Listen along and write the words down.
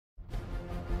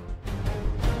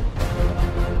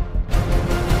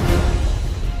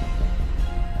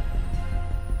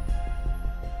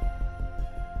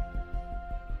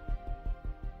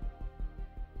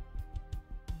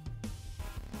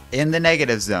In the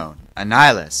negative zone,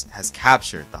 Annihilus has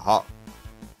captured the Hulk.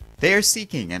 They are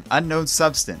seeking an unknown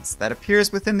substance that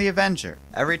appears within the Avenger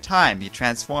every time he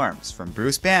transforms from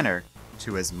Bruce Banner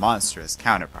to his monstrous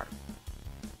counterpart.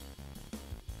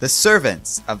 The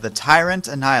servants of the tyrant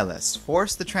Annihilus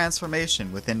force the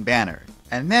transformation within Banner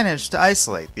and manage to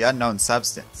isolate the unknown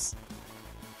substance.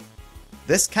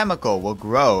 This chemical will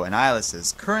grow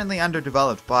Annihilus's currently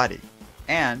underdeveloped body,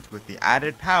 and with the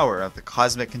added power of the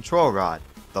cosmic control rod,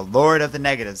 the Lord of the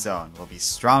Negative Zone will be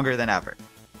stronger than ever.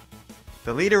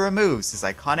 The leader removes his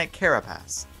iconic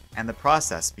carapace, and the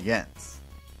process begins.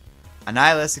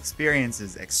 Annihilus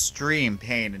experiences extreme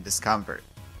pain and discomfort,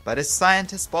 but his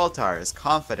scientist Blastaar is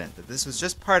confident that this was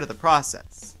just part of the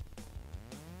process.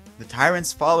 The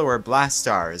tyrant's follower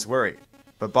Blastaar is worried,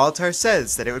 but Blastaar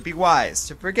says that it would be wise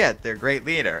to forget their great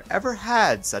leader ever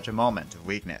had such a moment of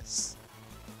weakness.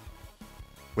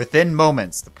 Within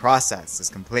moments, the process is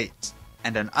complete,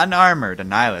 and an unarmored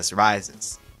Annihilus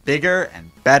rises, bigger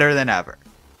and better than ever.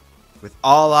 With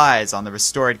all eyes on the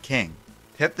restored king,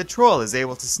 Pip the Troll is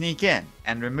able to sneak in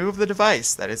and remove the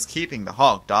device that is keeping the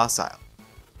Hulk docile.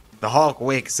 The Hulk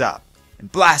wakes up,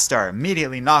 and Blastaar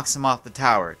immediately knocks him off the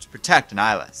tower to protect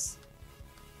Annihilus.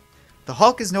 The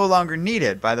Hulk is no longer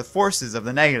needed by the forces of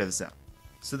the Negative Zone,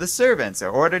 so the servants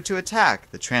are ordered to attack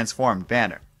the transformed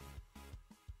Banner.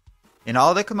 In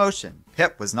all the commotion,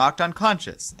 Pip was knocked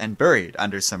unconscious and buried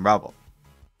under some rubble.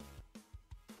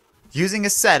 Using a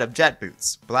set of jet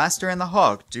boots, Blastaar and the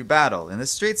Hulk do battle in the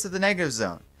streets of the Negative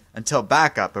Zone until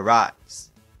backup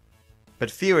arrives. But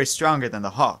few are stronger than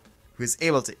the Hulk, who is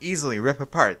able to easily rip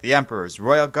apart the Emperor's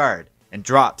royal guard and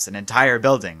drops an entire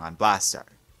building on Blastaar.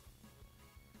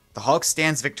 The Hulk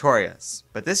stands victorious,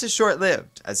 but this is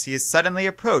short-lived as he is suddenly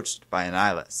approached by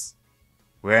Annihilus.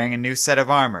 Wearing a new set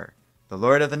of armor, the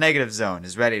Lord of the Negative Zone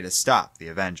is ready to stop the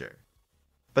Avenger.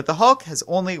 But the Hulk has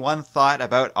only one thought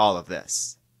about all of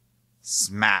this.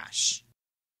 Smash!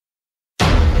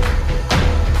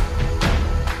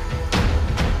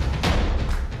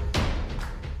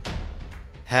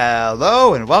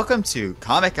 Hello and welcome to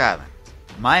Comic Island.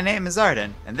 My name is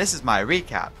Arden, and this is my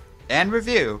recap and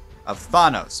review of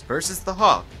Thanos Vs the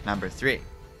Hulk number 3.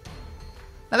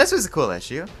 Now this was a cool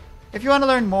issue. If you want to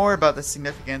learn more about the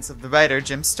significance of the writer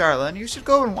Jim Starlin, you should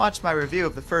go and watch my review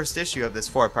of the first issue of this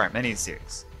 4-part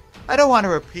miniseries. I don't want to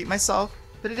repeat myself,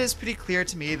 but it is pretty clear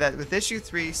to me that with issue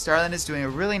 3, Starlin is doing a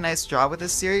really nice job with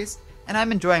this series, and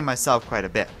I'm enjoying myself quite a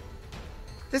bit.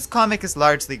 This comic is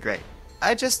largely great.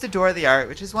 I just adore the art,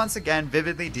 which is once again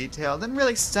vividly detailed and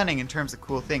really stunning in terms of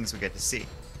cool things we get to see.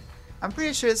 I'm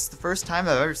pretty sure this is the first time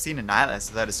I've ever seen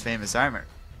Annihilus without his famous armor,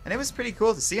 and it was pretty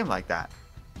cool to see him like that.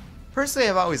 Personally,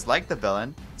 I've always liked the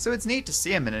villain, so it's neat to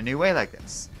see him in a new way like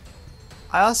this.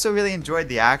 I also really enjoyed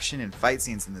the action and fight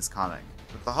scenes in this comic.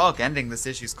 With the Hulk ending this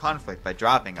issue's conflict by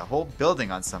dropping a whole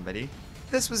building on somebody,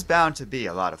 this was bound to be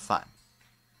a lot of fun.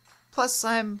 Plus,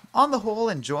 I'm on the whole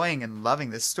enjoying and loving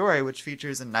this story, which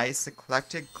features a nice,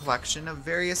 eclectic collection of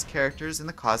various characters in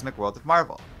the cosmic world of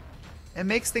Marvel. It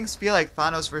makes things feel like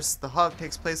Thanos vs the Hulk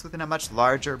takes place within a much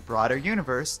larger, broader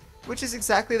universe, which is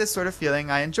exactly the sort of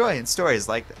feeling I enjoy in stories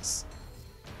like this.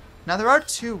 Now there are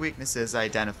two weaknesses I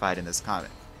identified in this comic.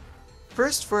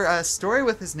 First, for a story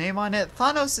with his name on it,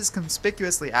 Thanos is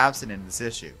conspicuously absent in this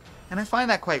issue, and I find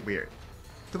that quite weird.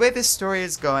 The way this story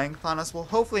is going, Thanos will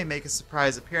hopefully make a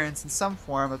surprise appearance in some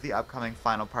form of the upcoming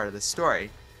final part of the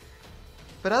story,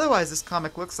 but otherwise this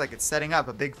comic looks like it's setting up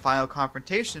a big final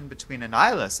confrontation between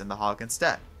Annihilus and the Hulk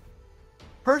instead.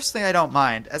 Personally, I don't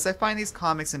mind, as I find these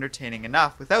comics entertaining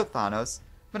enough without Thanos,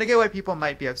 but I get why people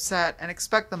might be upset and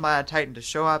expect the Mad Titan to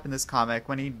show up in this comic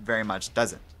when he very much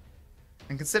doesn't.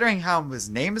 And considering how his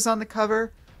name is on the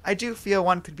cover, I do feel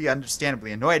one could be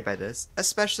understandably annoyed by this,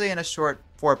 especially in a short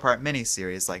 4-part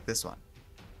miniseries like this one.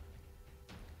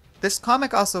 This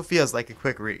comic also feels like a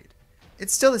quick read.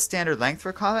 It's still a standard length for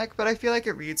a comic, but I feel like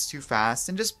it reads too fast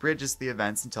and just bridges the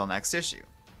events until next issue.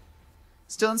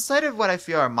 Still, in spite of what I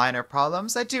feel are minor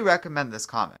problems, I do recommend this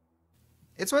comic.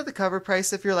 It's worth the cover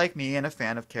price if you're like me and a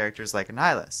fan of characters like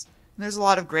Annihilus, and there's a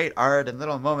lot of great art and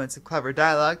little moments of clever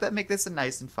dialogue that make this a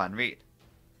nice and fun read.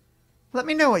 Let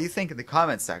me know what you think in the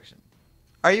comments section.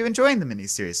 Are you enjoying the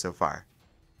miniseries so far?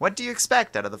 What do you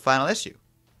expect out of the final issue?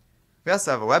 We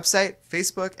also have a website,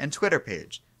 Facebook, and Twitter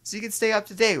page, so you can stay up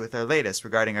to date with our latest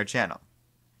regarding our channel.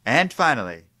 And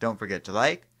finally, don't forget to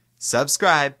like,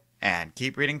 subscribe, and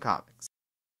keep reading comics.